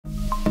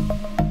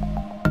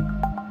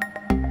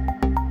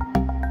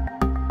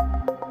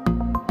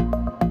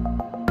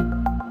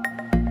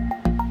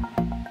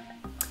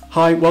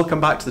Hi, welcome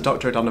back to the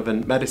Dr.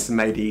 O'Donovan Medicine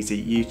Made Easy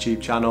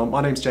YouTube channel.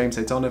 My name's James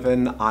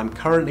O'Donovan. I'm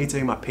currently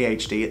doing my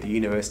PhD at the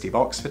University of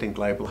Oxford in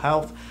Global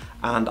Health,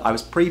 and I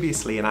was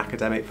previously an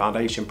academic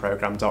foundation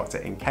programme doctor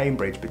in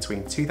Cambridge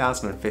between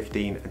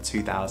 2015 and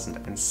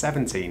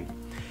 2017.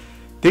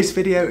 This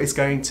video is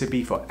going to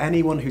be for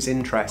anyone who's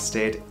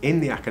interested in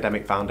the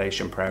academic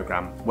foundation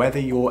programme, whether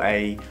you're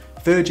a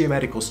third year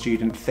medical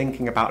student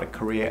thinking about a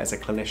career as a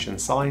clinician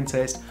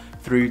scientist,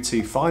 through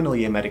to final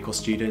year medical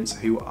students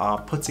who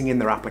are putting in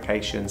their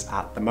applications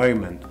at the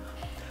moment.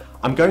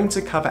 I'm going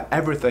to cover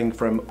everything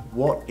from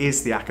what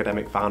is the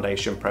academic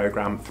foundation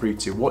programme through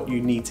to what you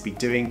need to be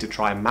doing to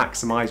try and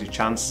maximise your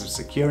chances of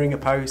securing a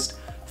post,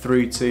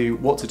 through to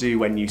what to do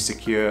when you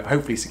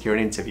hopefully secure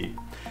an interview.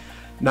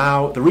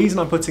 Now, the reason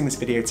I'm putting this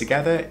video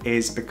together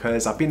is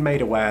because I've been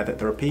made aware that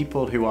there are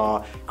people who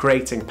are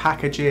creating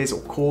packages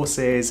or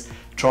courses,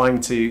 trying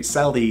to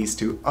sell these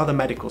to other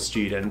medical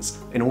students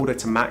in order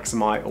to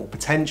maximise or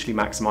potentially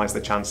maximise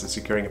the chance of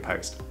securing a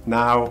post.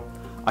 Now,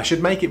 I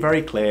should make it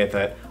very clear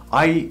that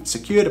I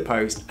secured a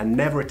post and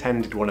never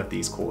attended one of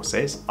these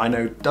courses. I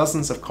know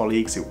dozens of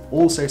colleagues who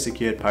also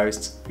secured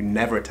posts who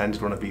never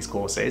attended one of these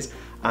courses,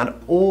 and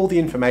all the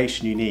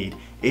information you need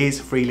is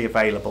freely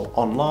available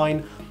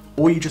online,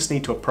 or you just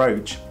need to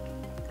approach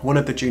one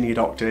of the junior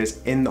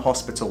doctors in the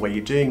hospital where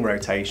you're doing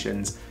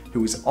rotations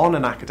who's on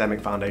an academic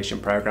foundation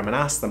programme and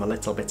ask them a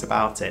little bit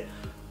about it.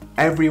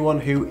 Everyone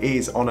who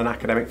is on an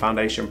academic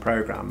foundation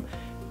programme,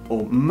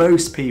 or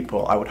most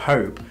people I would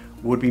hope,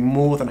 would be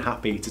more than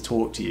happy to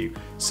talk to you.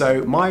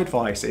 So my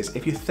advice is,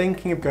 if you're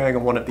thinking of going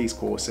on one of these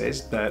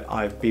courses that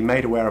I've been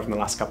made aware of in the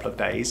last couple of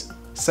days,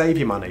 save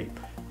your money.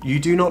 You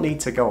do not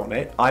need to go on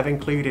it. I've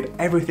included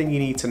everything you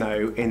need to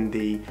know in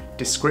the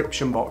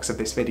description box of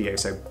this video.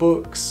 So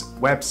books,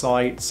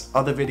 websites,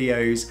 other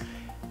videos.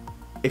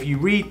 If you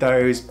read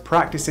those,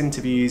 practice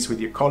interviews with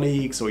your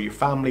colleagues or your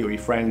family or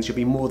your friends, you'll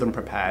be more than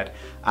prepared.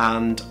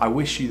 And I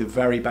wish you the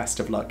very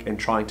best of luck in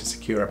trying to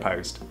secure a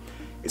post.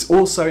 It's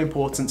also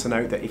important to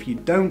note that if you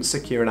don't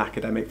secure an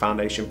academic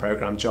foundation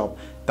programme job,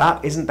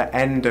 that isn't the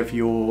end of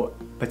your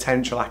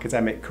potential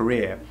academic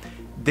career.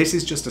 This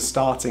is just a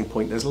starting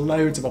point. There's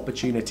loads of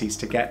opportunities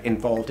to get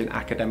involved in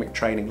academic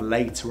training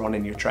later on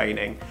in your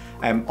training.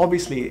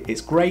 Obviously, it's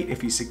great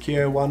if you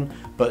secure one,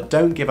 but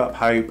don't give up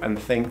hope and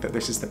think that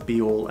this is the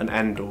be-all and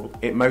end-all.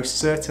 It most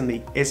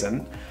certainly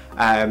isn't,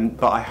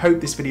 but I hope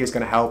this video is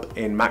going to help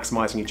in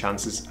maximising your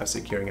chances of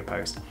securing a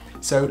post.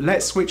 So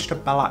let's switch to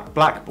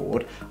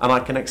Blackboard, and I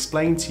can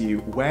explain to you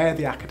where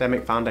the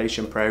academic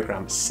foundation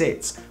programme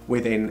sits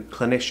within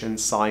clinician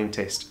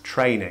scientist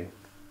training.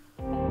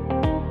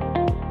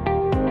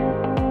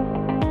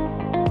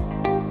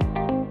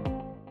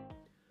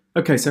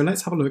 Okay, so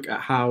let's have a look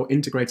at how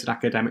integrated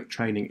academic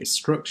training is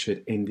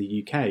structured in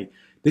the UK.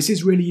 This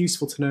is really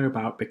useful to know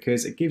about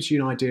because it gives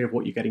you an idea of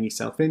what you're getting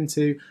yourself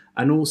into,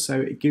 and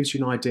also it gives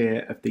you an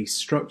idea of the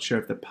structure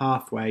of the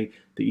pathway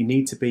that you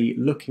need to be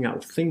looking at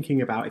or thinking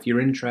about if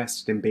you're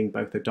interested in being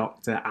both a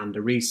doctor and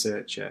a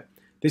researcher.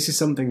 This is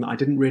something that I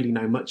didn't really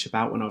know much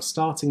about when I was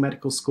starting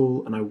medical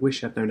school, and I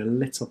wish I'd known a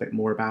little bit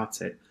more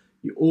about it.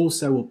 You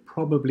also will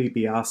probably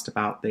be asked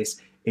about this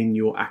in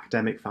your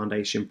academic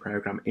foundation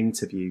programme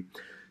interview.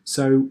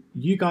 So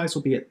you guys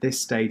will be at this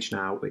stage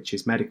now, which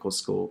is medical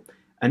school.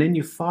 And in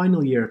your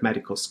final year of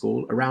medical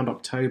school, around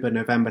October,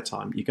 November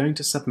time, you're going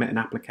to submit an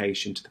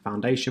application to the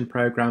foundation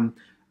programme.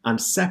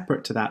 And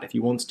separate to that, if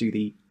you want to do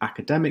the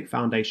academic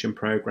foundation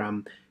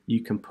programme,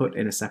 you can put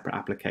in a separate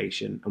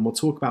application. And we'll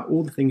talk about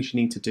all the things you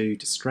need to do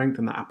to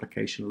strengthen that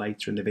application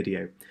later in the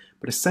video.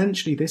 But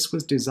essentially, this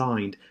was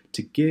designed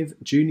to give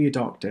junior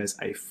doctors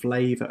a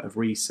flavour of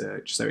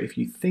research. So if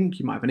you think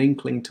you might have an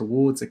inkling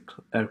towards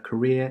a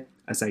career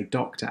as a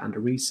doctor and a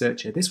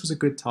researcher, this was a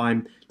good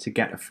time to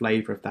get a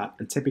flavour of that.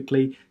 And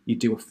typically you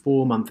do a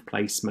 4-month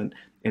placement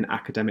in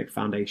academic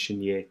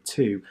foundation year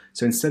 2.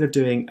 So instead of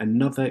doing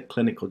another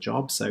clinical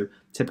job, so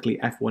typically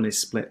F1 is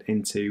split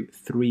into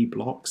 3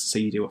 blocks. So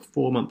you do a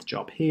 4-month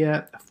job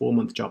here, a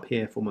 4-month job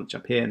here, 4-month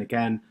job here, and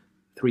again,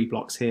 3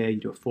 blocks here. You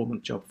do a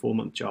 4-month job,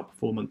 4-month job,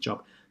 4-month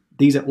job.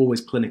 These are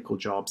always clinical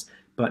jobs,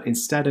 but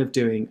instead of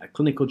doing a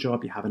clinical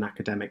job, you have an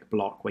academic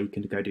block where you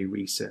can go do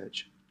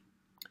research.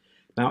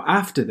 Now,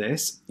 after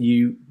this,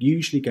 you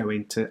usually go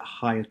into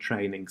higher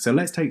training. So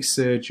let's take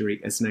surgery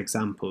as an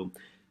example.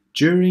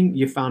 During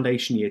your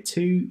foundation year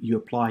 2, you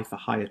apply for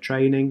higher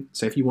training.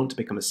 So if you want to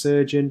become a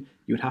surgeon,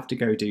 you would have to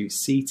go do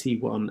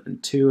CT1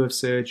 and 2 of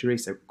surgery,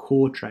 so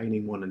core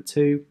training 1 and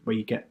 2, where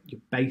you get your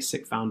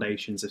basic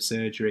foundations of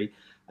surgery,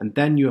 and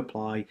then you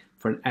apply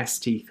for an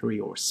ST3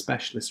 or a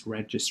specialist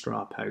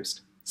registrar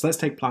post. So let's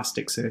take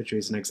plastic surgery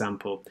as an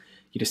example.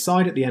 You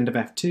decide at the end of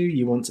F2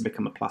 you want to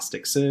become a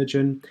plastic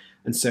surgeon,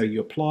 and so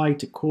you apply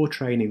to core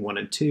training 1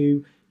 and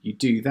 2, you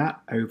do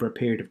that over a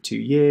period of 2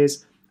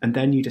 years, and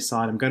then you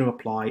decide I'm going to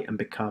apply and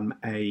become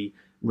a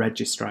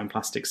registrar in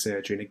plastic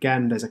surgery. And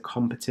again, there's a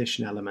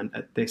competition element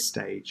at this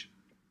stage.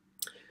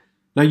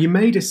 Now you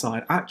may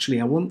decide, actually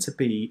I want to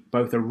be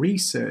both a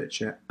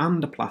researcher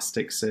and a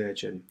plastic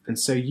surgeon, and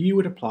so you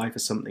would apply for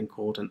something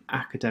called an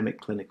academic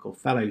clinical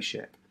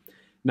fellowship.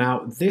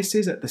 Now, this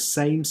is at the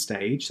same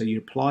stage, so you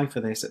apply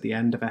for this at the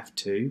end of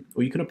F2,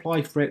 or you can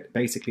apply for it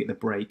basically at the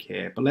break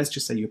here, but let's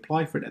just say you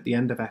apply for it at the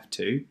end of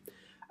F2,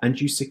 and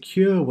you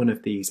secure one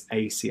of these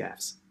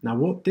ACFs. Now,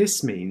 what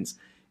this means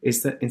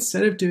is that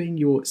instead of doing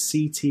your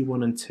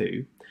CT1 and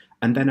 2,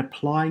 and then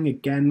applying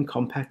again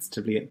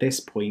competitively at this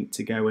point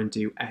to go and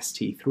do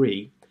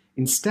ST3,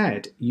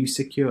 instead you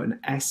secure an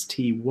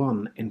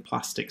ST1 in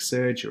plastic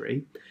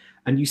surgery,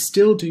 and you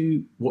still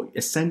do what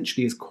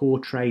essentially is core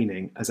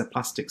training as a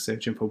plastic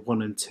surgeon for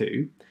 1 and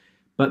 2,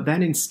 but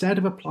then instead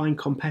of applying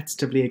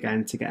competitively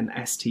again to get an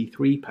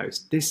ST3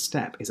 post, this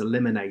step is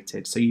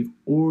eliminated, so you've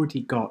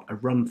already got a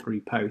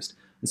run-through post.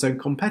 And so in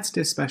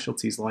competitive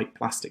specialties like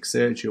plastic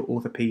surgery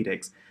or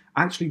orthopedics,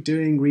 actually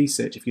doing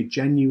research, if you're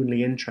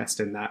genuinely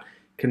interested in that,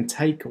 can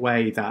take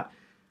away that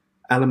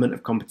element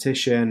of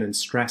competition and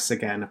stress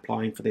again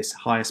applying for this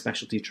higher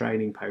specialty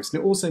training post.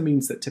 And it also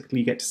means that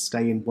typically you get to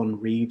stay in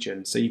one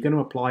region. So you're going to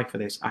apply for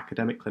this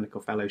academic clinical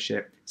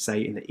fellowship,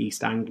 say in the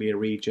East Anglia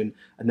region,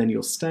 and then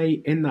you'll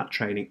stay in that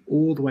training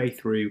all the way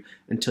through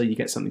until you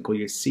get something called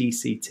your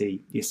CCT,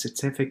 your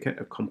Certificate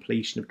of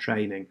Completion of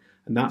Training.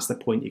 And that's the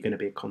point you're going to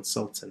be a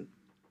consultant.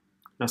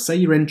 Now, say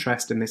you're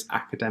interested in this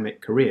academic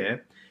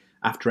career.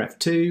 After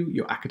F2,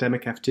 your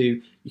academic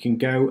F2, you can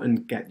go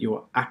and get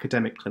your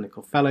academic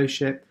clinical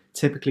fellowship.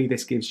 Typically,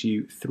 this gives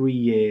you 3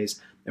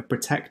 years of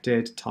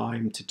protected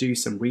time to do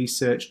some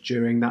research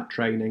during that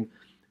training.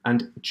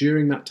 And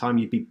during that time,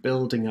 you'd be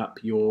building up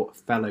your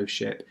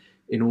fellowship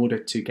in order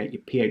to get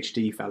your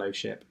PhD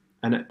fellowship.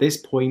 And at this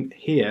point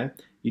here,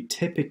 you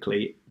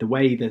typically, the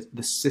way that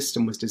the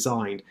system was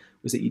designed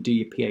was that you do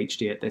your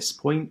PhD at this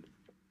point,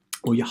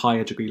 or your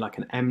higher degree like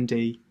an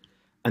MD.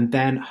 And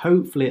then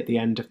hopefully at the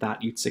end of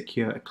that, you'd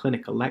secure a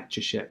clinical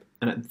lectureship.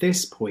 And at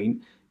this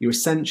point, you're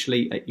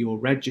essentially at your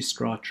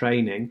registrar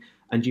training,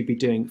 and you'd be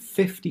doing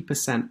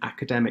 50%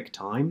 academic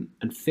time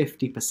and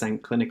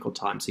 50% clinical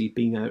time. So you'd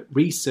be a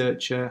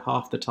researcher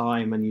half the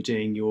time, and you're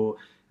doing your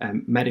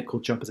medical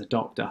job as a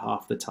doctor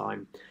half the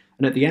time.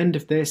 And at the end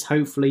of this,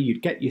 hopefully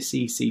you'd get your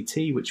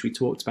CCT, which we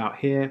talked about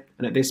here.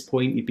 And at this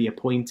point, you'd be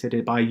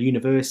appointed by a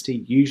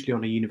university, usually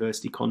on a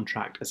university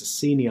contract, as a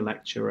senior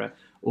lecturer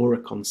or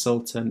a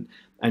consultant.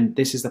 And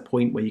this is the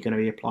point where you're going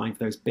to be applying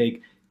for those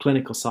big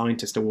clinical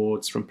scientist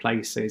awards from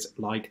places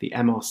like the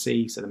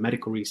MRC, so the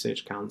Medical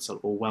Research Council,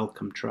 or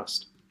Wellcome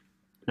Trust.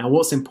 Now,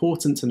 what's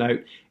important to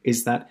note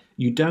is that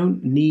you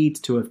don't need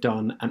to have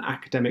done an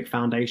academic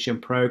foundation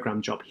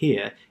program job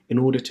here in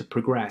order to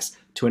progress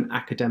to an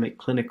academic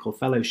clinical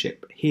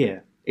fellowship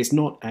here. It's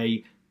not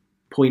a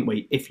point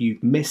where if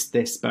you've missed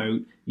this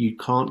boat, you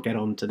can't get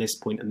on to this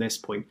point and this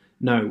point.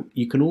 No,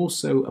 you can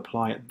also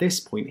apply at this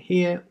point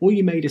here, or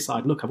you may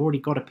decide, look, I've already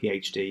got a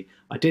PhD.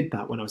 I did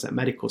that when I was at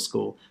medical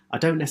school. I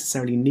don't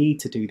necessarily need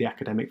to do the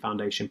academic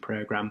foundation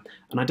program,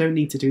 and I don't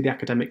need to do the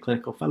academic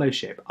clinical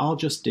fellowship. I'll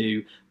just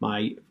do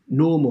my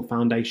normal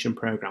foundation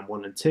program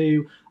 1 and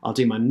 2. I'll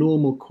do my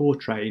normal core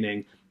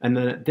training. And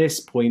then at this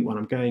point, when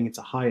I'm going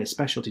into higher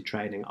specialty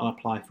training, I'll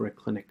apply for a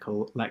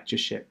clinical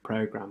lectureship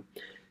program.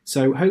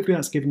 So hopefully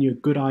that's given you a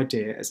good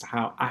idea as to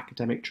how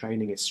academic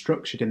training is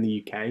structured in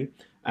the UK.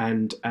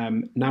 And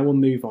now we'll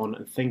move on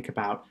and think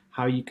about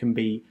how you can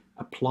be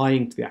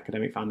applying to the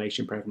academic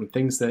foundation program and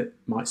things that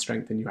might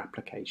strengthen your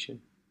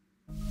application.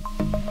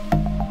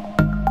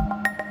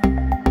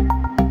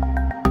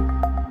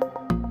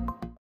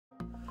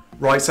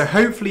 Right, so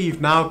hopefully you've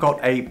now got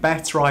a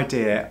better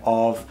idea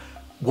of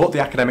what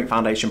the academic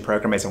foundation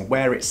program is and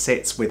where it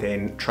sits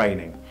within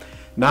training.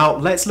 Now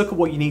let's look at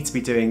what you need to be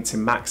doing to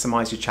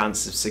maximise your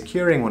chances of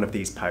securing one of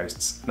these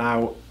posts.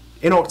 Now,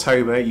 in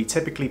October, you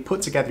typically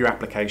put together your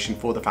application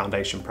for the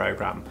foundation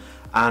program.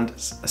 And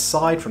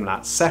aside from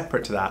that,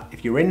 separate to that,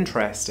 if you're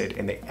interested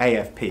in the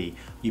AFP,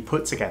 you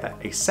put together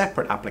a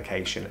separate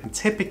application, and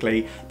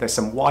typically there's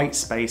some white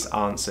space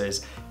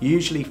answers,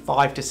 usually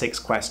 5 to 6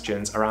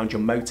 questions around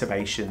your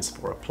motivations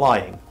for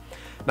applying.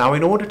 Now,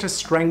 in order to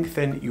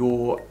strengthen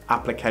your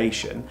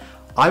application,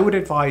 I would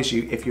advise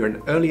you, if you're in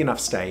an early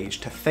enough stage,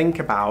 to think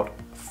about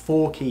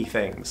 4 key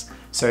things.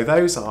 So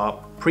those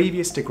are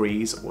previous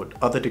degrees or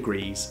other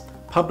degrees,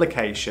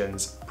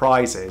 publications,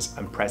 prizes,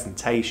 and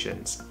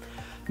presentations.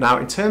 Now,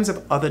 in terms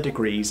of other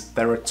degrees,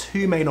 there are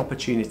 2 main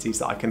opportunities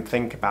that I can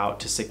think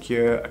about to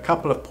secure a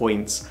couple of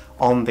points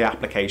on the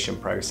application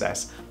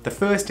process. The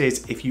first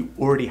is if you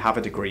already have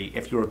a degree.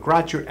 If you're a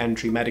graduate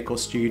entry medical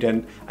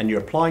student and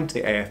you're applying to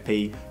the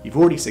AFP, you've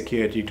already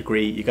secured your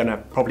degree, you're going to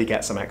probably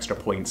get some extra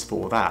points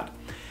for that.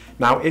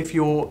 Now, if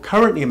you're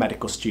currently a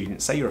medical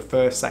student, say you're a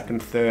 1st,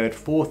 2nd, 3rd,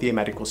 4th year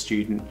medical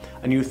student,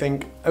 and you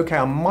think, okay,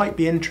 I might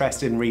be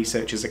interested in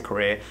research as a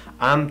career,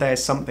 and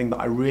there's something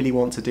that I really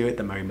want to do at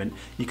the moment,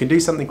 you can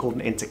do something called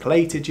an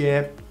intercalated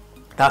year.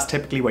 That's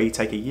typically where you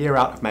take a year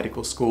out of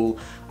medical school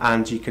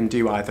and you can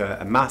do either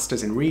a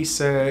master's in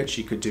research,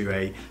 you could do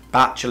a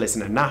bachelor's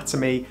in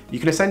anatomy, you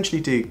can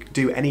essentially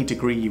do any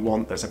degree you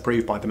want that's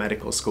approved by the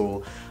medical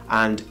school,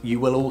 and you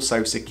will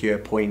also secure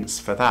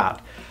points for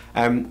that.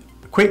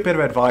 quick bit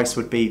of advice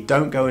would be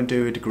don't go and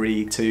do a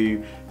degree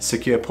to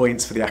secure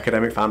points for the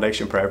academic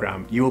foundation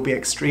programme. You will be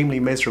extremely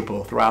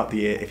miserable throughout the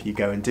year if you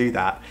go and do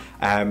that,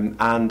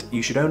 and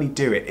you should only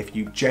do it if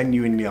you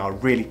genuinely are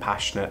really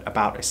passionate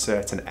about a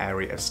certain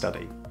area of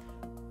study.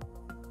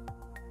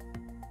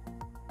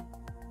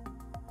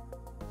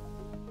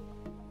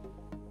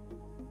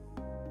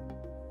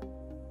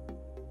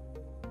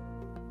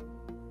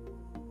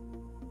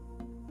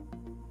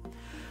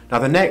 Now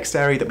the next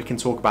area that we can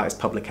talk about is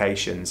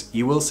publications.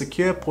 You will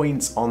secure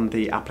points on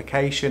the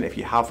application if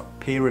you have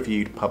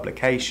peer-reviewed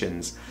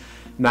publications.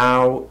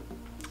 Now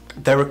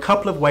there are a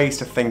couple of ways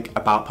to think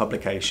about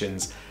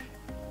publications.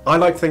 I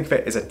like to think of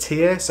it as a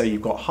tier, so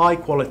you've got high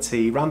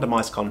quality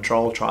randomised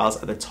control trials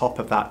at the top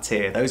of that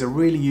tier. Those are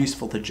really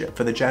useful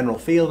for the general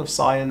field of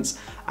science,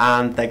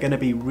 and they're going to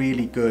be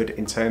really good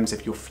in terms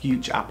of your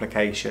future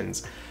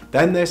applications.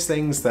 Then there's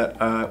things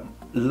that are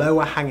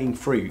lower hanging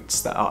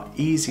fruits that are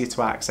easier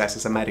to access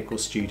as a medical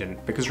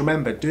student, because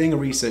remember, doing a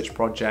research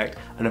project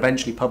and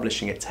eventually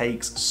publishing it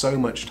takes so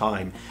much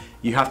time.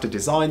 You have to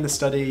design the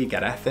study,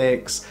 get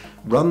ethics,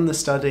 run the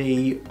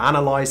study,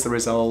 analyse the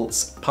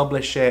results,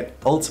 publish it,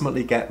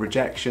 ultimately get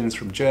rejections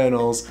from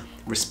journals,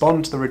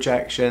 respond to the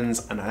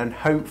rejections, and then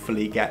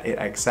hopefully get it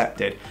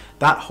accepted.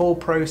 That whole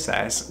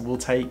process will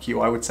take you,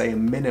 I would say, a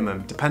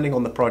minimum, depending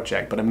on the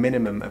project, but a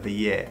minimum of a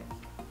year.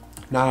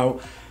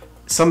 Now,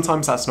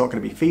 sometimes that's not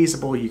going to be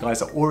feasible. You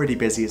guys are already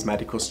busy as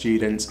medical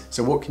students,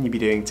 so what can you be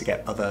doing to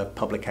get other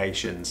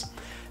publications?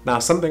 Now,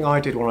 something I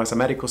did when I was a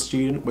medical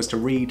student was to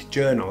read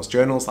journals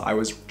that I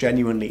was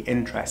genuinely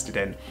interested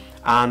in,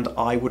 and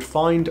I would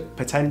find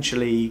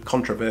potentially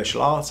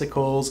controversial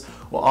articles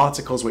or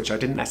articles which I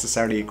didn't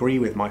necessarily agree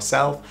with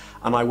myself,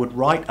 and I would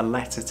write a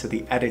letter to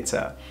the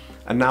editor.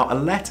 And now a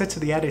letter to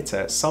the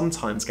editor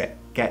sometimes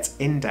gets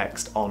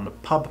indexed on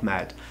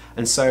PubMed,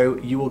 and so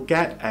you will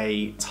get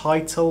a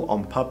title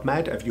on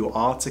PubMed of your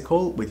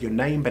article with your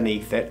name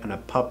beneath it and a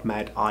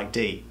PubMed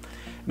ID.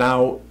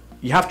 Now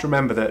you have to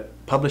remember that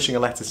publishing a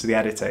letter to the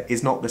editor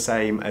is not the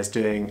same as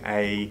doing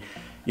a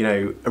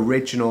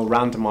original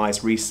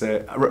randomized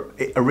research,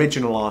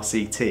 original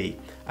RCT.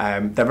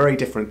 They're very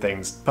different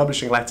things.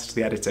 Publishing a letter to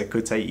the editor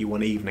could take you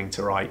one evening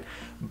to write,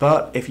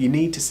 but if you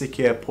need to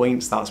secure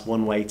points, that's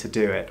one way to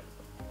do it.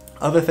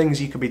 Other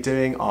things you could be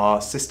doing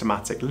are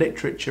systematic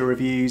literature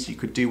reviews. You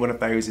could do one of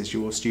those as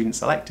your student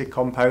selected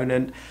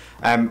component.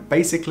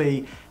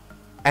 Basically,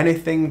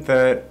 anything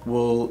that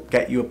will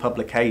get you a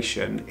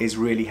publication is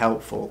really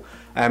helpful.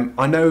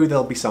 I know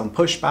there'll be some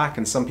pushback,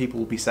 and some people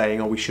will be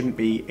saying, oh, we shouldn't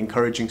be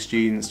encouraging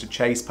students to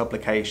chase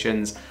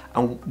publications,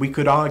 and we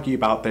could argue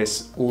about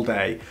this all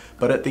day.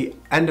 But at the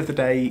end of the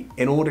day,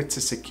 in order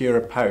to secure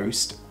a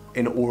post,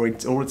 in order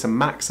to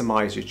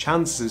maximise your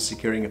chances of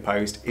securing a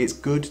post, it's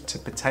good to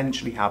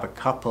potentially have a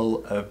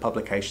couple of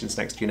publications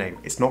next to your name.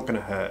 It's not going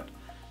to hurt.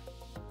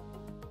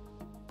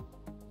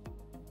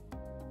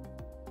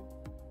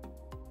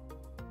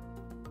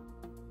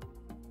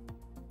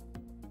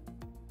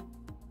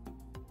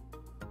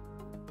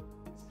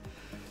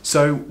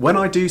 So when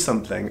I do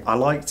something, I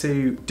like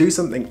to do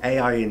something A,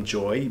 I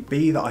enjoy,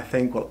 B, that I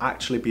think will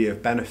actually be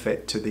of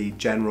benefit to the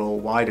general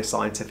wider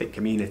scientific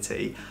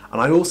community,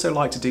 and I also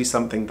like to do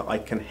something that I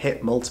can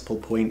hit multiple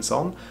points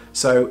on.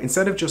 So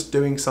instead of just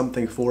doing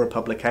something for a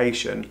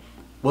publication,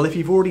 well, if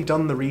you've already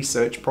done the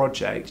research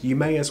project, you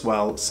may as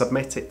well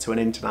submit it to an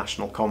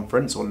international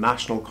conference or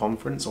national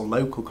conference or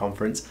local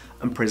conference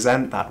and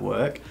present that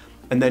work,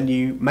 and then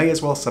you may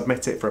as well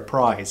submit it for a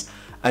prize.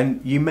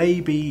 And you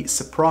may be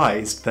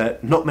surprised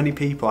that not many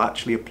people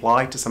actually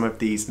apply to some of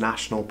these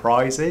national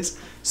prizes.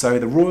 So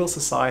the Royal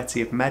Society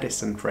of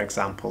Medicine, for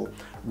example,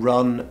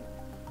 run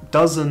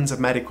dozens of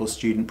medical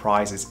student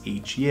prizes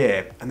each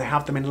year, and they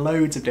have them in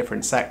loads of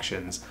different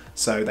sections.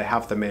 So they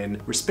have them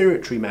in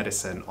respiratory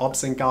medicine,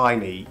 obs and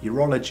gynae,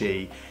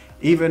 urology,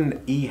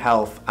 even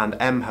e-health and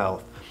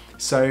m-health.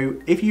 So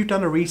if you've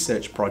done a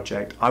research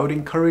project, I would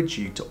encourage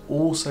you to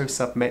also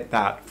submit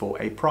that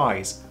for a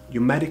prize.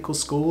 Your medical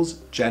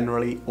schools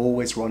generally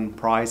always run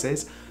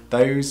prizes.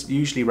 Those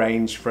usually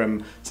range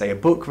from, say, a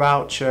book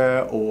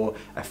voucher or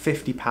a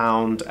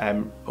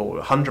 £50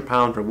 or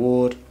 £100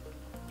 reward,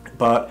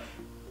 but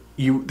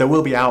they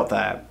will be out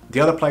there. The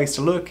other place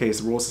to look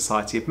is the Royal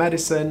Society of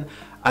Medicine,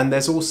 and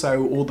there's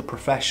also all the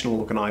professional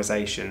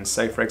organisations.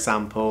 So for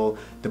example,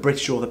 the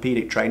British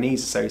Orthopaedic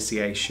Trainees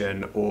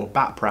Association or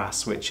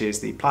BAPRAS, which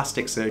is the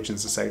Plastic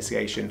Surgeons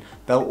Association,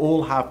 they'll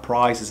all have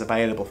prizes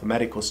available for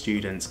medical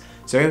students.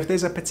 So if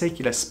there's a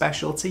particular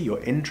specialty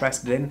you're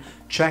interested in,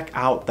 check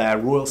out their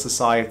Royal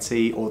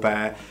Society or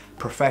their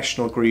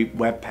professional group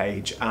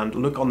webpage and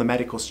look on the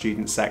medical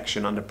student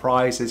section under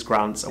prizes,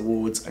 grants,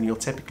 awards, and you'll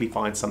typically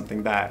find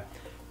something there.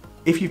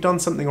 If you've done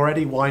something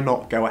already, why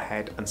not go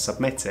ahead and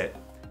submit it?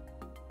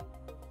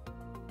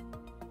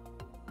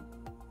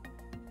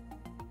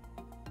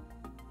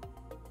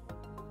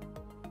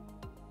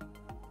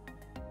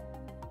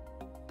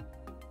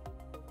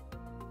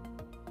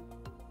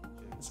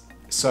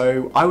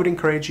 So I would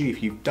encourage you,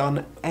 if you've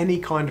done any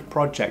kind of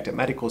project at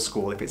medical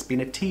school, if it's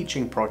been a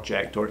teaching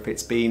project or if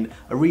it's been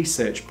a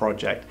research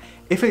project,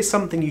 if it's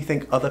something you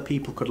think other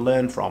people could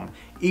learn from,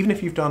 even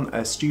if you've done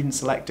a student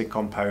selected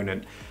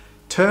component,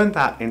 turn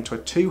that into a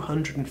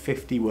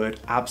 250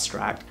 word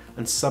abstract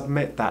and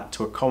submit that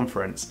to a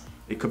conference.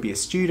 It could be a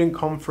student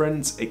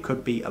conference, it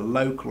could be a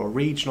local or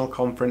regional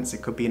conference,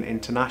 it could be an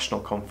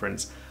international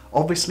conference.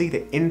 Obviously,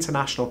 the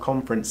international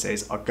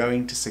conferences are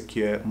going to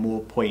secure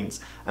more points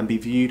and be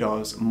viewed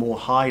as more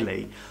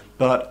highly,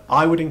 but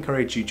I would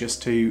encourage you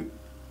just to,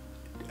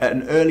 at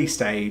an early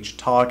stage,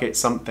 target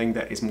something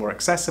that is more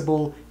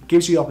accessible,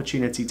 gives you the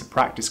opportunity to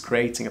practice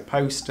creating a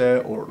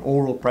poster or an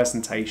oral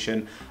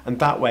presentation, and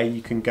that way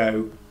you can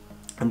go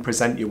and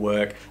present your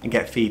work and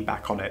get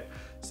feedback on it.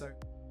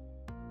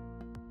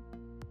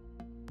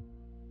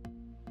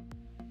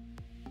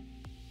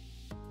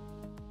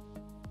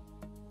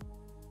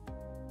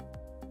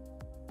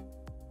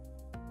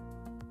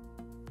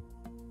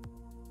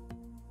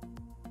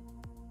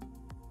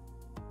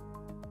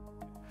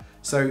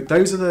 So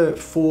those are the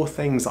 4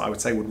 things that I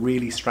would say would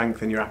really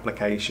strengthen your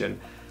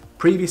application.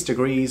 Previous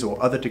degrees or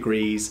other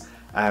degrees,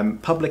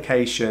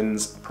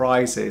 publications,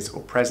 prizes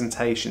or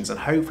presentations, and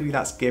hopefully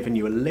that's given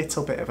you a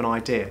little bit of an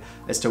idea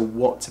as to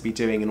what to be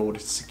doing in order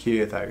to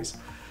secure those.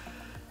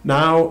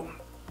 Now,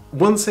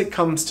 once it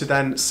comes to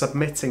then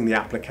submitting the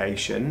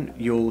application,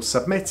 you'll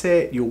submit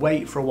it, you'll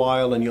wait for a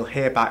while and you'll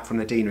hear back from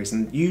the deaneries,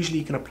 and usually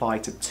you can apply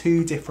to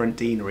 2 different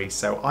deaneries.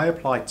 So I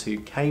applied to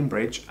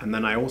Cambridge and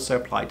then I also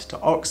applied to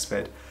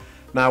Oxford.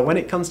 Now, when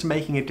it comes to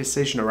making a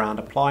decision around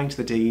applying to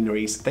the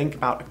deaneries, think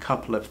about a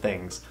couple of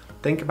things.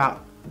 Think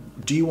about,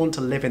 do you want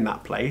to live in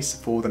that place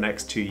for the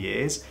next 2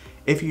 years?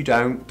 If you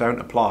don't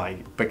apply,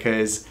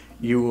 because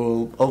you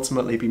will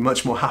ultimately be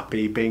much more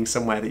happy being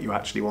somewhere that you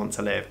actually want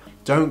to live.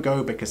 Don't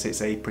go because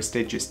it's a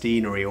prestigious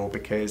deanery or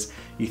because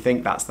you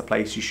think that's the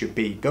place you should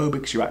be. Go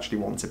because you actually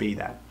want to be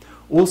there.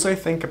 Also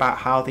think about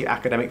how the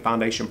academic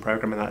foundation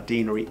program in that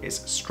deanery is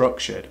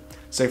structured.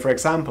 So for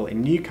example,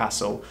 in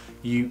Newcastle,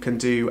 you can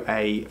do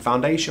a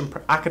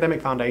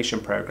academic foundation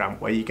program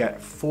where you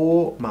get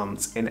 4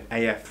 months in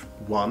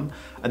AF1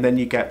 and then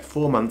you get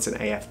 4 months in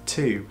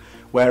AF2.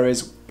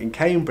 Whereas in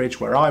Cambridge,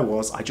 where I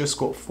was, I just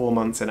got 4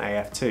 months in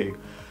AF2.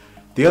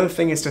 The other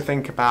thing is to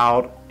think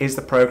about, is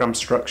the program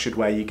structured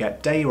where you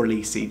get day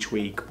release each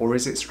week, or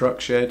is it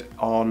structured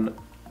on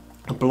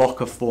a block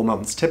of 4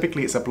 months?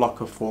 Typically it's a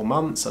block of 4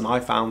 months, and I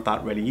found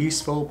that really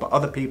useful, but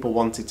other people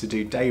wanted to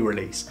do day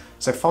release.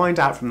 So find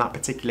out from that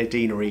particular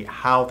deanery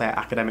how their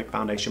academic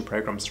foundation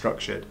program is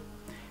structured.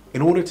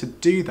 In order to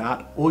do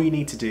that, all you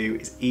need to do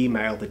is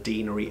email the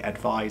deanery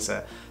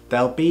advisor.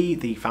 They'll be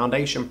the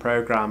foundation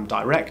program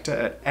director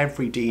at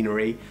every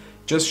deanery.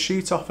 Just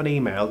shoot off an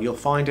email, you'll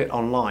find it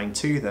online,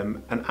 to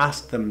them and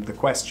ask them the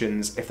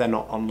questions if they're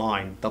not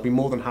online. They'll be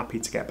more than happy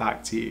to get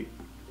back to you.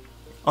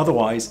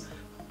 Otherwise,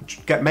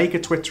 make a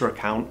Twitter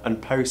account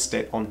and post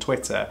it on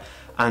Twitter,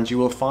 and you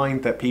will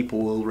find that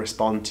people will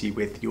respond to you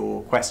with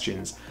your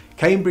questions.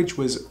 Cambridge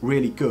was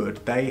really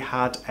good. They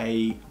had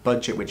a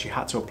budget which you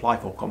had to apply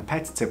for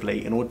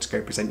competitively in order to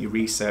go present your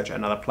research at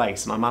another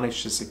place, and I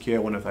managed to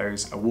secure one of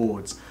those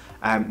awards.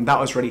 That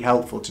was really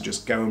helpful to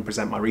just go and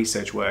present my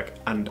research work,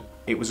 and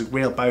it was a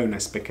real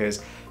bonus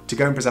because to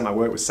go and present my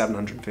work was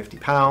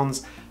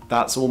 £750.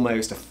 That's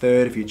almost a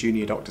third of your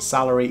junior doctor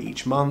salary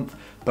each month,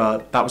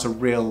 but that was a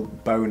real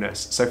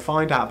bonus. So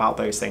find out about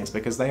those things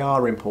because they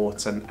are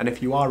important, and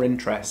if you are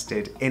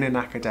interested in an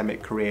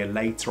academic career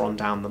later on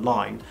down the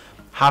line,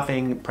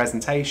 having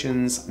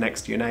presentations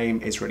next to your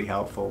name is really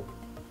helpful.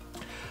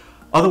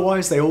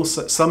 Otherwise,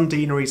 some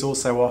deaneries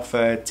also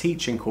offer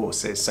teaching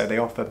courses, so they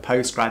offer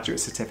postgraduate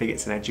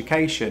certificates in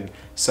education.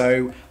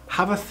 So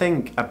have a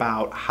think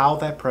about how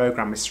their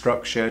program is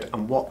structured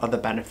and what other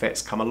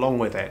benefits come along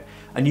with it,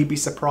 and you'd be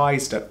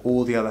surprised at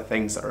all the other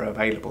things that are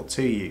available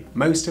to you.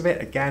 Most of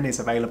it, again, is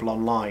available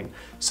online,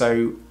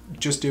 so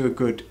just do a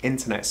good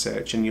internet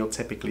search and you'll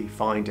typically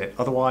find it.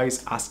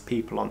 Otherwise, ask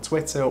people on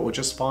Twitter or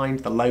just find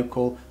the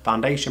local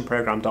foundation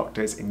program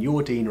doctors in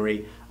your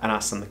deanery and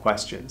ask them the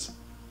questions.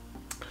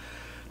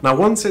 Now,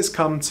 once it's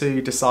come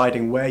to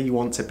deciding where you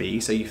want to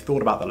be, so you've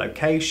thought about the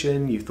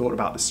location, you've thought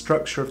about the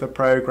structure of the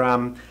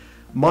program,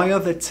 my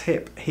other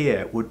tip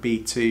here would be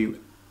to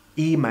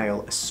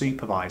email a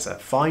supervisor.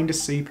 Find a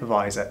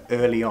supervisor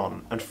early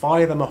on and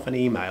fire them off an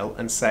email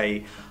and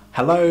say,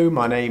 hello,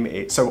 my name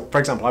is, so for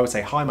example, I would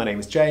say, hi, my name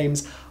is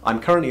James.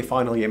 I'm currently a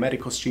final year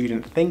medical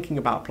student thinking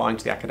about applying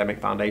to the academic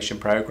foundation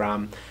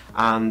program,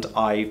 and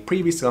I've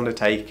previously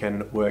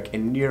undertaken work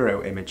in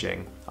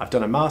neuroimaging. I've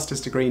done a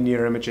master's degree in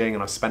neuroimaging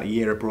and I've spent a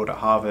year abroad at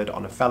Harvard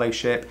on a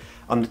fellowship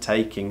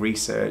undertaking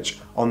research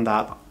on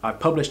that. I've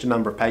published a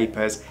number of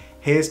papers.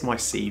 Here's my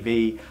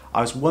CV.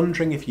 I was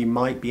wondering if you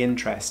might be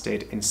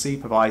interested in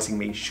supervising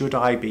me should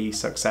I be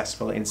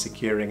successful in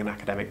securing an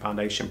academic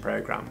foundation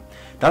program.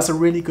 That's a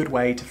really good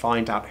way to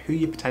find out who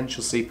your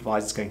potential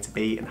supervisor is going to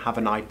be and have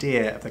an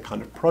idea of the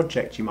kind of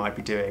project you might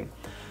be doing.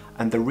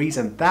 And the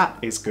reason that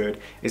is good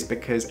is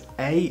because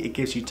A, it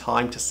gives you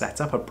time to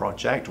set up a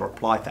project or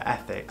apply for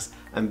ethics,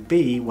 And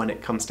B, when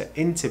it comes to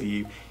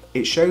interview,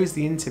 it shows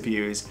the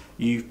interviewers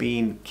you've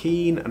been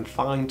keen and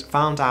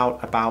found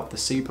out about the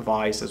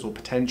supervisors or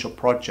potential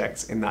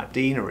projects in that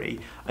deanery,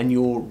 and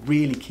you're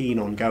really keen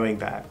on going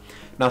there.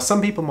 Now,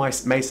 some people may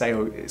say,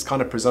 oh, it's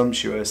kind of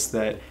presumptuous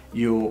that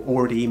you're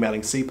already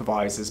emailing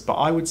supervisors, but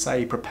I would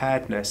say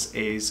preparedness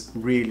is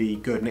really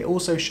good. And it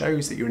also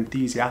shows that you're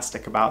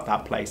enthusiastic about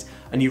that place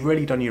and you've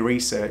really done your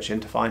research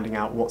into finding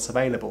out what's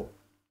available.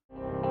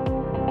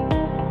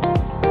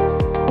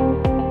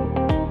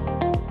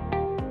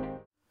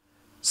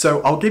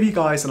 So I'll give you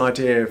guys an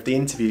idea of the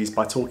interviews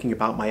by talking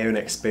about my own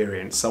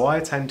experience. So I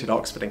attended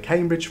Oxford and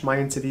Cambridge for my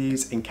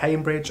interviews. In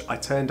Cambridge, I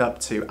turned up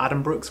to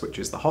Addenbrooke's, which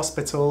is the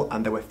hospital,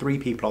 and there were 3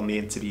 people on the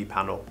interview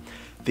panel.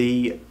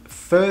 The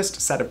first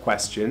set of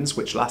questions,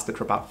 which lasted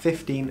for about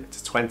 15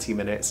 to 20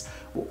 minutes,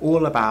 were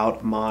all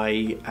about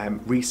my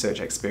research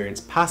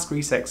experience, past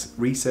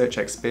research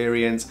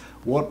experience,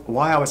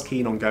 why I was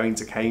keen on going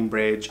to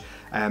Cambridge,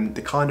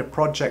 the kind of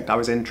project I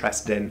was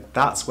interested in.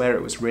 That's where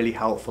it was really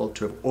helpful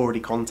to have already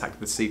contacted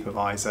the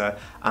supervisor,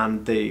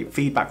 and the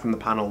feedback from the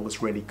panel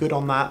was really good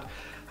on that.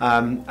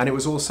 And it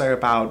was also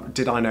about,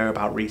 did I know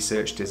about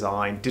research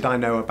design? Did I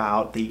know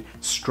about the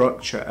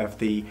structure of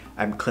the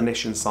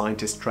clinician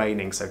scientist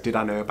training? So did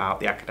I know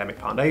about the academic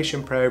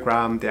foundation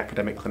program, the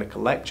academic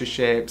clinical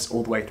lectureships,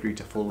 all the way through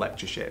to full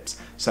lectureships?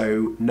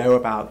 So know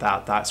about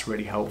that, that's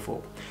really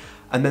helpful.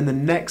 And then the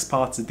next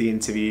part of the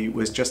interview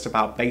was just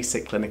about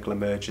basic clinical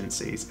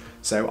emergencies.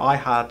 So I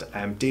had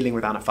dealing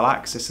with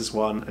anaphylaxis as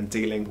one and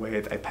dealing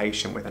with a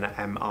patient with an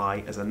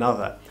MI as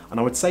another. And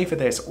I would say for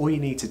this, all you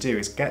need to do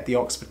is get the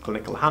Oxford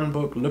Clinical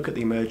Handbook, look at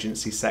the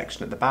emergency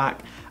section at the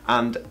back,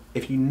 and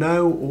if you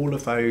know all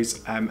of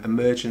those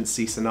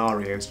emergency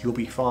scenarios, you'll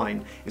be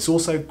fine. It's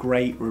also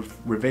great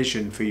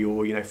revision for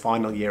your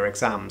final year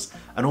exams,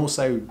 and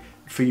also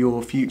for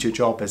your future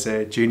job as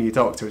a junior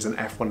doctor as an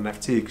F1 and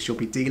F2, because you'll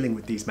be dealing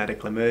with these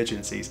medical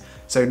emergencies.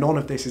 So none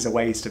of this is a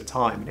waste of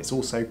time, and it's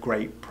also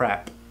great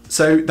prep.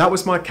 So that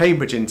was my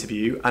Cambridge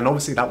interview, and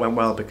obviously that went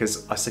well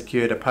because I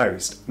secured a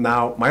post.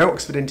 Now, my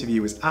Oxford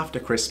interview was after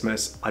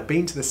Christmas. I'd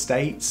been to the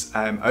States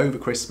over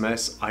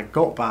Christmas. I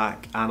got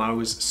back and I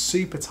was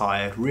super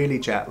tired, really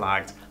jet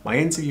lagged. My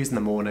interview's in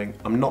the morning.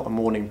 I'm not a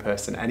morning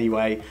person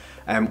anyway.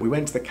 We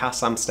went to the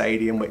Kassam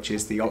Stadium, which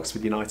is the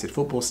Oxford United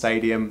football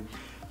stadium.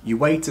 You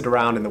waited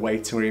around in the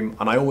waiting room,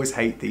 and I always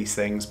hate these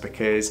things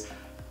because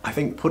I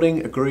think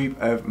putting a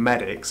group of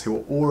medics who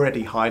are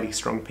already highly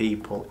strung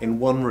people in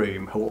one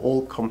room who are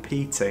all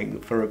competing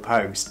for a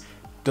post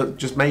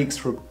just makes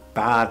for a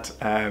bad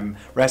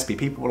recipe.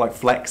 People were like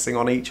flexing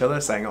on each other,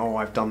 saying, oh,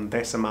 I've done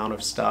this amount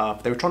of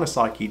stuff. They were trying to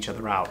psych each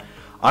other out.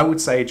 I would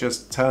say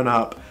just turn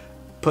up,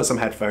 put some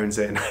headphones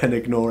in and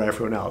ignore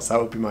everyone else. That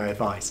would be my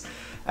advice.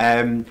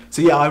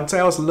 So yeah, I would say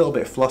I was a little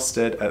bit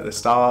flustered at the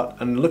start,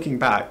 and looking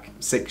back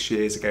 6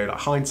 years ago, like,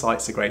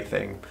 hindsight's a great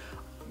thing.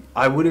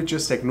 I would have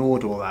just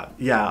ignored all that.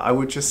 Yeah, I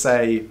would just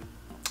say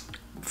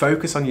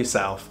focus on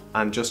yourself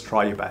and just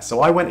try your best. So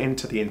I went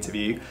into the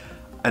interview,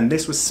 and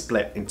this was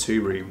split in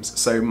 2 rooms.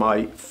 So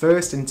my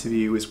first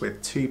interview was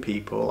with 2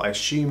 people. I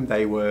assumed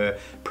they were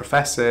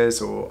professors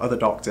or other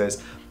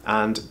doctors,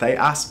 and they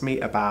asked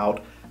me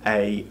about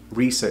a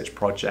research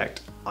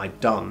project I'd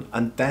done,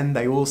 and then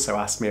they also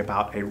asked me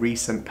about a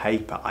recent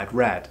paper I'd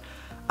read,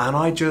 and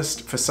I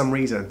just, for some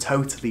reason,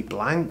 totally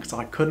blanked.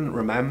 I couldn't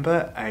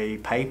remember a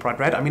paper I'd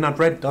read. I mean, I'd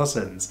read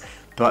dozens,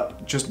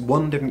 but just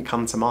one didn't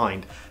come to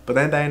mind. But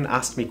they then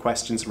asked me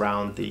questions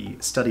around the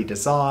study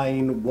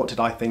design, what did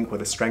I think were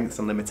the strengths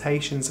and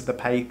limitations of the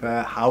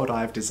paper, how would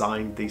I have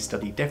designed the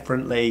study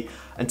differently,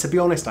 and to be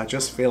honest, I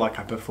just feel like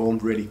I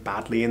performed really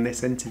badly in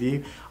this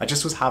interview. I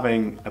just was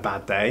having a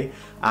bad day,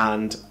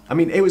 and I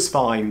mean, it was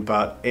fine,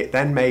 but it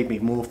then made me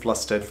more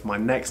flustered for my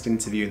next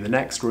interview in the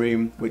next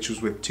room, which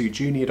was with 2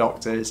 junior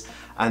doctors,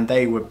 and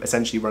they were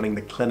essentially running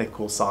the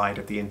clinical side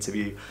of the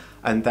interview.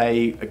 And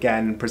they,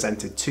 again,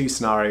 presented 2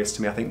 scenarios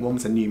to me. I think one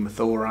was a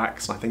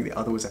pneumothorax, and I think the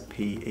other was a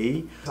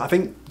PE. I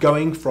think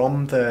going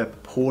from the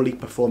poorly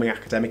performing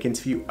academic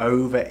interview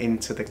over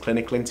into the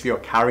clinical interview, I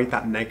carried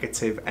that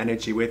negative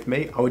energy with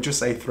me. I would just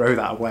say throw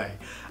that away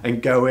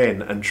and go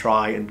in and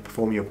try and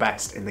perform your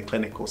best in the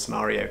clinical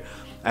scenario.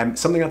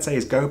 Something I'd say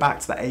is go back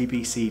to the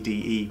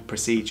ABCDE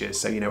procedures,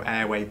 so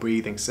airway,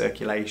 breathing,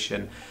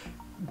 circulation.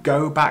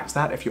 Go back to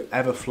that if you're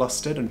ever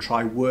flustered and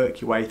try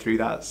work your way through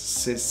that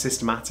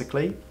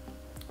systematically.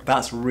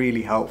 That's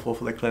really helpful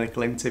for the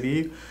clinical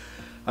interview.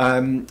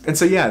 And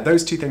so yeah,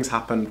 those 2 things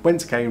happened.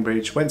 Went to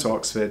Cambridge, went to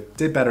Oxford,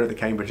 did better at the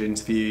Cambridge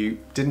interview,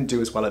 didn't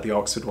do as well at the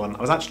Oxford one. I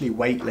was actually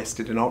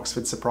waitlisted in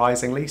Oxford,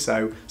 surprisingly,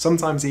 so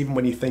sometimes even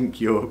when you think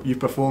you've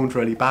performed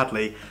really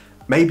badly,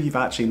 maybe you've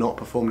actually not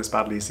performed as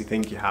badly as you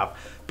think you have.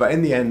 But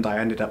in the end, I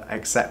ended up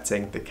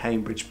accepting the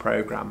Cambridge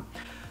programme.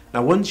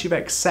 Now, once you've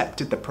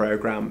accepted the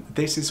programme,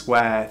 this is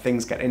where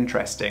things get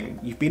interesting.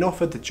 You've been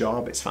offered the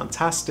job, it's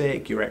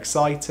fantastic, you're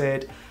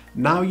excited.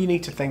 Now you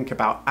need to think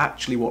about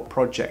actually what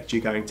project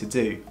you're going to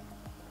do.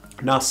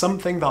 Now,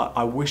 something that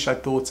I wish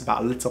I'd thought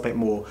about a little bit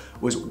more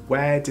was,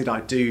 where did I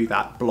do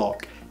that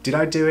block Did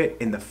I do it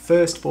in the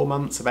first 4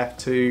 months of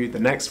F2,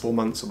 the next 4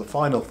 months, or the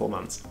final 4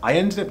 months? I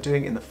ended up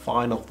doing it in the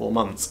final 4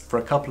 months for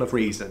a couple of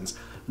reasons.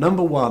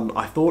 Number one,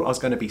 I thought I was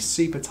going to be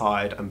super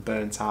tired and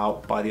burnt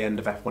out by the end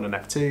of F1 and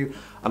F2,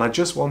 and I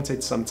just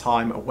wanted some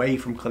time away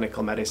from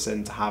clinical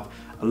medicine to have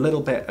a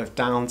little bit of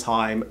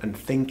downtime and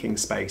thinking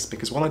space,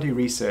 because when I do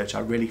research,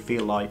 I really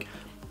feel like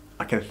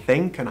I can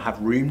think and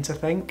have room to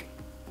think.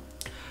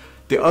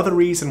 The other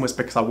reason was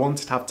because I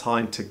wanted to have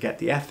time to get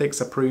the ethics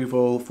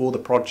approval for the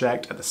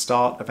project at the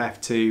start of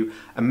F2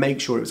 and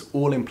make sure it was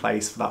all in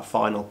place for that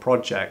final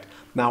project.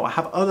 Now, I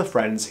have other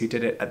friends who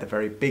did it at the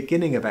very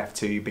beginning of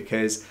F2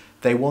 because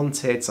they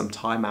wanted some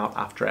time out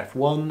after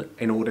F1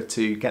 in order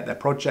to get their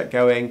project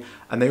going,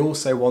 and they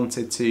also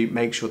wanted to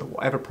make sure that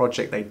whatever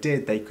project they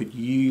did, they could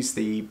use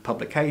the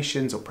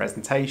publications or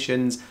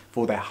presentations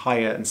for their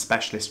higher and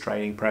specialist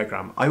training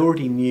program. I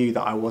already knew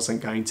that I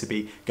wasn't going to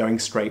be going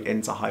straight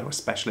into higher or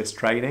specialist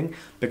training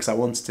because I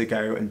wanted to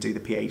go and do the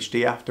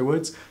PhD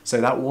afterwards, so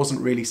that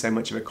wasn't really so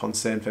much of a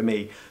concern for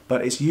me.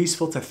 But it's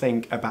useful to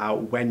think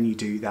about when you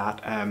do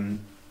that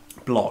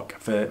block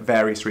for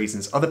various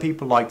reasons. Other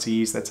people like to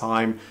use their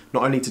time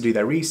not only to do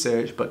their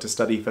research but to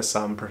study for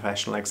some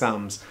professional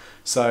exams.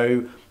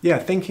 So yeah,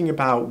 thinking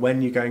about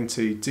when you're going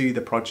to do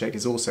the project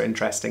is also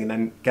interesting, and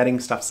then getting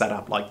stuff set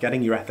up like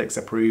getting your ethics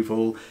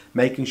approval,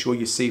 making sure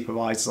your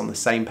supervisor's on the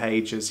same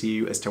page as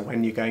you as to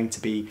when you're going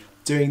to be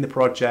doing the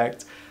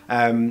project.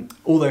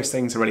 All those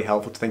things are really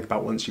helpful to think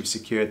about once you've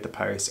secured the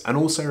post. And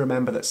also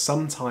remember that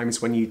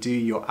sometimes when you do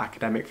your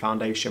academic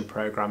foundation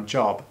program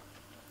job,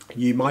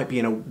 you might be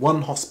in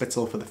one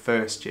hospital for the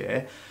first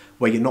year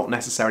where you're not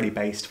necessarily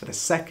based for the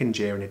second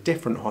year in a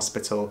different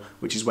hospital,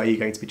 which is where you're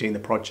going to be doing the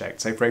project.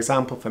 So for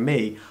example, for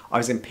me, I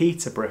was in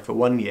Peterborough for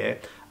 1 year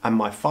and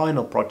my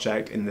final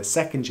project in the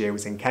second year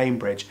was in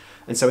Cambridge.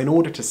 And so in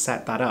order to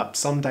set that up,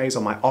 some days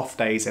on my off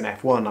days in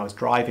F1, I was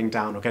driving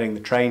down or getting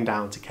the train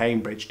down to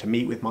Cambridge to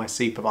meet with my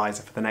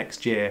supervisor for the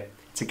next year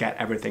to get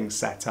everything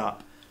set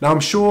up. Now, I'm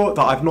sure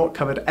that I've not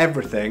covered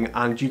everything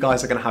and you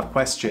guys are going to have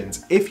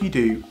questions. If you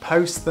do,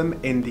 post them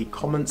in the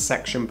comments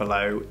section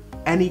below.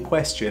 Any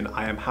question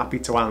I am happy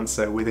to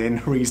answer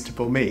within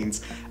reasonable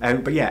means.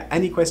 But yeah,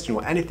 any question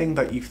or anything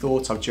that you've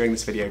thought of during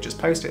this video, just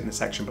post it in the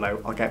section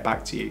below. I'll get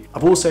back to you.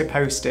 I've also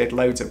posted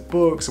loads of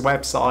books,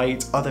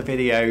 websites, other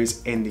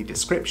videos in the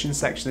description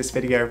section of this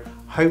video.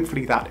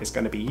 Hopefully that is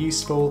going to be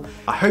useful.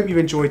 I hope you've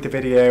enjoyed the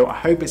video. I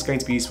hope it's going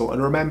to be useful.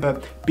 And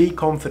remember, be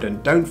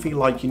confident. Don't feel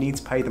like you need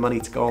to pay the money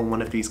to go on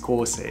one of these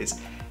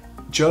courses.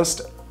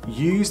 Just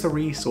use the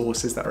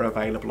resources that are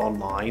available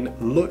online,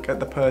 look at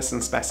the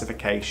person's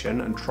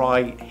specification and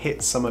try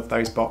hit some of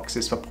those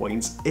boxes for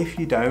points. If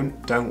you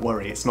don't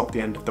worry, it's not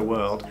the end of the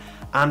world.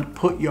 And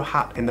put your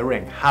hat in the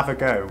ring, have a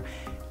go.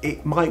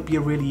 It might be a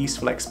really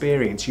useful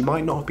experience. You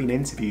might not have been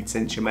interviewed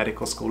since your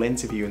medical school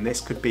interview, and this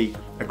could be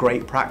a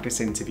great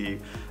practice interview.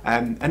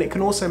 And it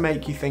can also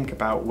make you think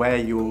about where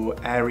your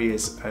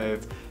areas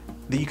of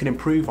that you can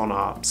improve on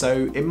are.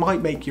 So it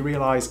might make you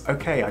realise,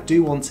 okay, I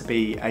do want to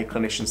be a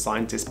clinician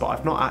scientist, but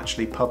I've not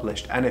actually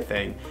published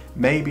anything.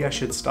 Maybe I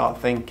should start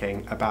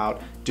thinking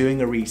about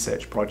doing a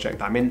research project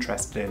that I'm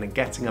interested in and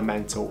getting a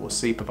mentor or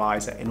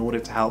supervisor in order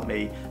to help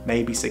me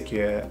maybe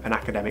secure an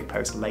academic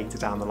post later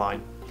down the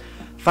line.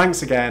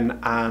 Thanks again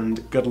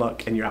and good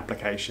luck in your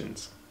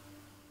applications.